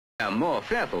A more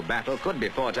fearful battle could be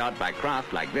fought out by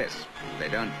craft like this. They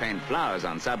don't paint flowers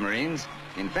on submarines.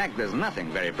 In fact, there's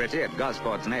nothing very pretty at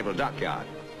Gosport's naval dockyard.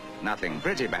 Nothing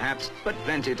pretty, perhaps, but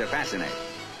plenty to fascinate.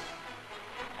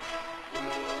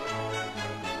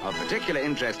 Of particular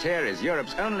interest here is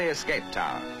Europe's only escape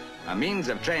tower, a means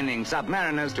of training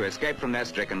submariners to escape from their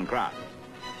stricken craft.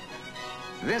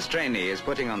 This trainee is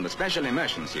putting on the special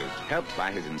immersion suit, helped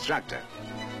by his instructor.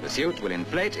 The suit will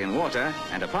inflate in water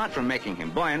and, apart from making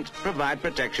him buoyant, provide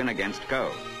protection against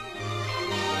cold.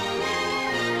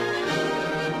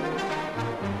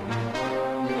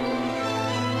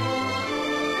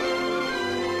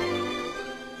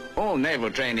 All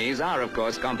naval trainees are, of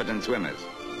course, competent swimmers,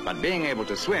 but being able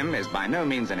to swim is by no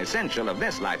means an essential of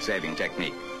this life-saving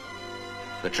technique.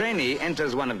 The trainee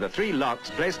enters one of the 3 locks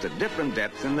placed at different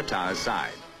depths in the tower's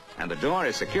side, and the door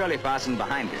is securely fastened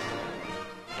behind him.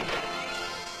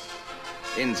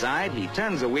 Inside, he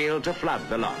turns a wheel to flood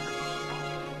the lock.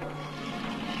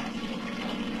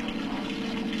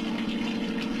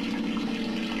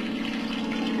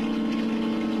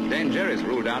 Danger is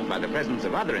ruled out by the presence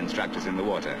of other instructors in the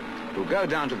water, who go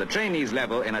down to the trainee's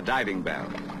level in a diving bell.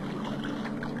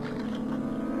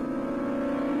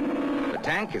 The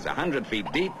tank is 100 feet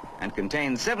deep and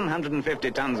contains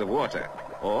 750 tons of water,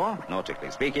 or, nautically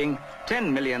speaking,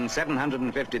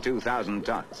 10,752,000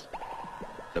 tons.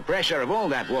 The pressure of all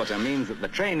that water means that the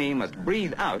trainee must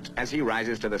breathe out as he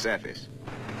rises to the surface.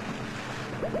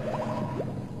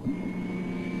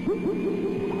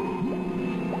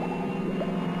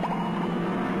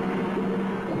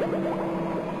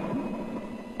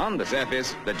 On the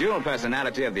surface, the dual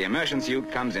personality of the immersion suit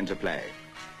comes into play.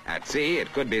 At sea,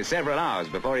 it could be several hours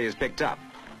before he is picked up,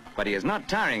 but he is not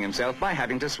tiring himself by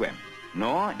having to swim,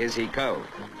 nor is he cold.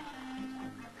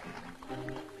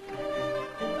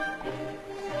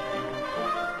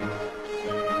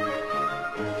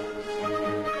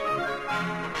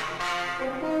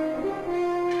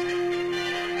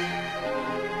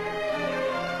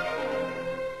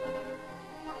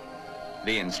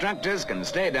 The instructors can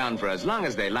stay down for as long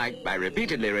as they like by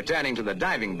repeatedly returning to the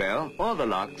diving bell or the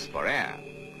locks for air.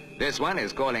 This one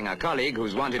is calling a colleague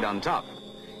who's wanted on top.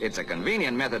 It's a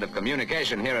convenient method of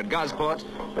communication here at Gosport,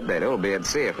 but they'd all be at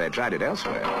sea if they tried it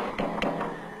elsewhere.